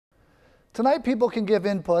Tonight, people can give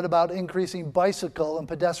input about increasing bicycle and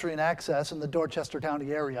pedestrian access in the Dorchester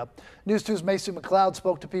County area. News 2's Macy McLeod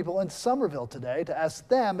spoke to people in Somerville today to ask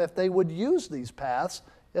them if they would use these paths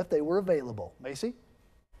if they were available. Macy?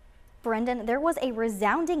 Brendan, there was a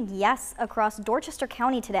resounding yes across Dorchester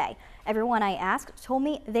County today. Everyone I asked told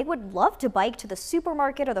me they would love to bike to the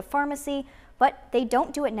supermarket or the pharmacy, but they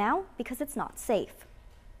don't do it now because it's not safe.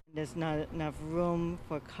 There's not enough room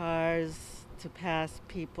for cars to pass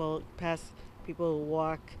people who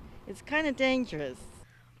walk. It's kind of dangerous.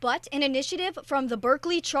 But an initiative from the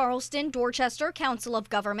Berkeley-Charleston-Dorchester Council of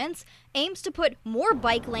Governments aims to put more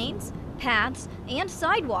bike lanes, paths, and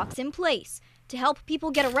sidewalks in place to help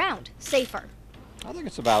people get around safer. I think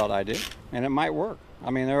it's a valid idea, and it might work.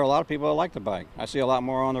 I mean, there are a lot of people that like to bike. I see a lot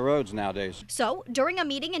more on the roads nowadays. So, during a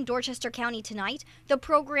meeting in Dorchester County tonight, the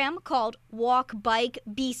program called Walk Bike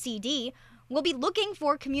BCD will be looking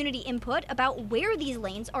for community input about where these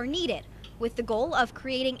lanes are needed, with the goal of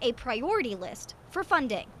creating a priority list for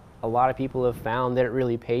funding. A lot of people have found that it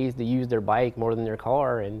really pays to use their bike more than their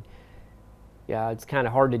car, and yeah, it's kind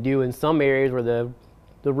of hard to do in some areas where the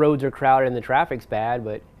roads are crowded and the traffic's bad,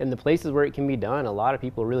 but in the places where it can be done, a lot of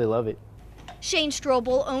people really love it. Shane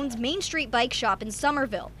Strobel owns Main Street Bike Shop in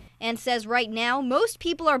Somerville and says right now most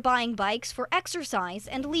people are buying bikes for exercise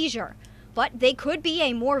and leisure. But they could be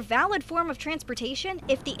a more valid form of transportation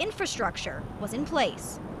if the infrastructure was in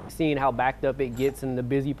place. Seeing how backed up it gets in the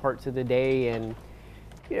busy parts of the day, and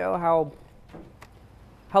you know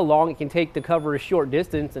how long it can take to cover a short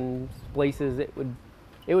distance in places, it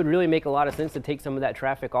would really make a lot of sense to take some of that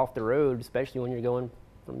traffic off the road, especially when you're going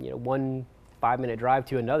from 1 5-minute drive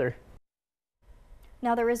to another.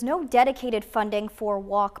 Now, there is no dedicated funding for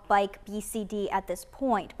Walk Bike BCD at this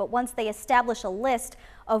point, but once they establish a list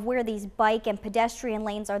of where these bike and pedestrian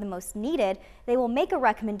lanes are the most needed, they will make a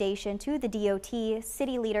recommendation to the DOT,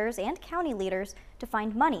 city leaders, and county leaders to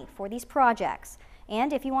find money for these projects.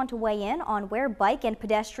 And if you want to weigh in on where bike and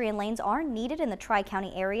pedestrian lanes are needed in the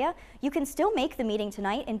Tri-County area, you can still make the meeting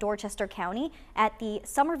tonight in Dorchester County at the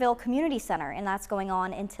Somerville Community Center, and that's going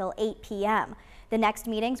on until 8 p.m. The next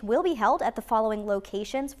meetings will be held at the following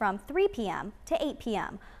locations from 3 p.m. to 8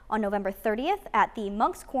 p.m. on November 30th at the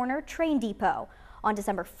Monk's Corner Train Depot, on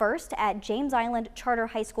December 1st at James Island Charter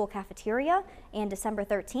High School Cafeteria, and December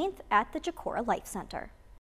 13th at the Jacora Life Center.